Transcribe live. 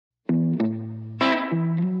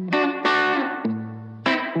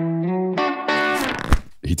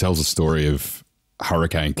he tells a story of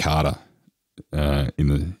Hurricane Carter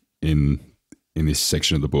in this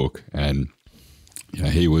section of the book, and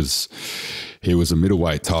he was a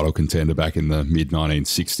middleweight title contender back in the mid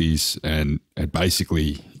 1960s, and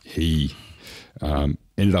basically he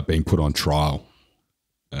ended up being put on trial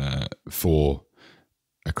for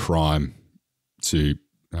a crime to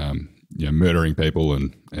murdering people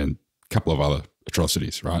and a couple of other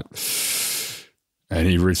atrocities, right? And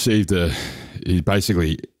he received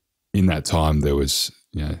basically in that time there was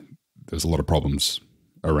a lot of problems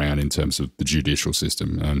around in terms of the judicial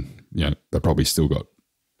system, and they probably still got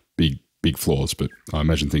big flaws, but I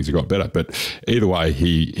imagine things have got better. But either way,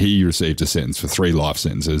 he received a sentence for 3 life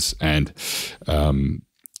sentences, and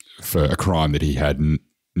for a crime that he had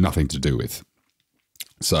nothing to do with.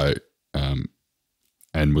 So,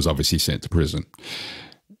 and was obviously sent to prison.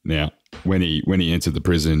 Now, when he entered the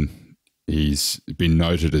prison, he's been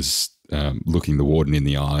noted as looking the warden in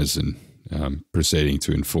the eyes and proceeding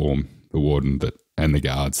to inform the warden and the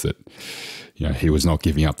guards that he was not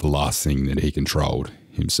giving up the last thing that he controlled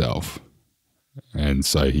himself. And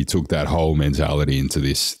so he took that whole mentality into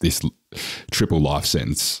this triple life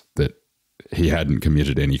sentence that he hadn't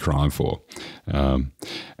committed any crime for. And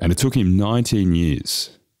it took him 19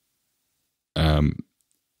 years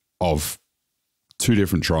of 2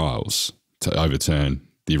 different trials to overturn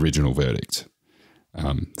the original verdict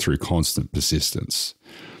through constant persistence.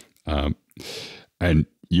 And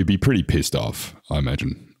you'd be pretty pissed off, I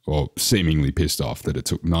imagine, or seemingly pissed off that it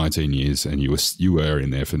took 19 years and you were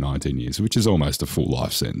in there for 19 years, which is almost a full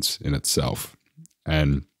life sentence in itself.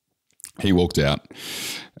 And he walked out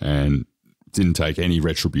and didn't take any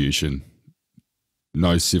retribution.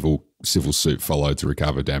 No civil suit followed to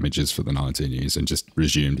recover damages for the 19 years, and just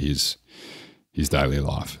resumed his daily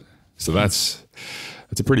life. So that's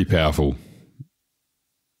a pretty powerful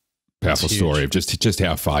story of just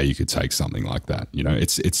how far you could take something like that.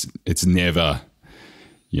 It's never,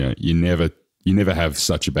 you never have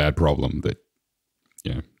such a bad problem that,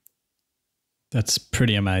 That's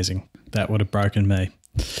pretty amazing. That would have broken me.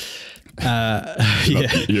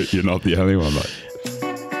 You're not the only one, mate.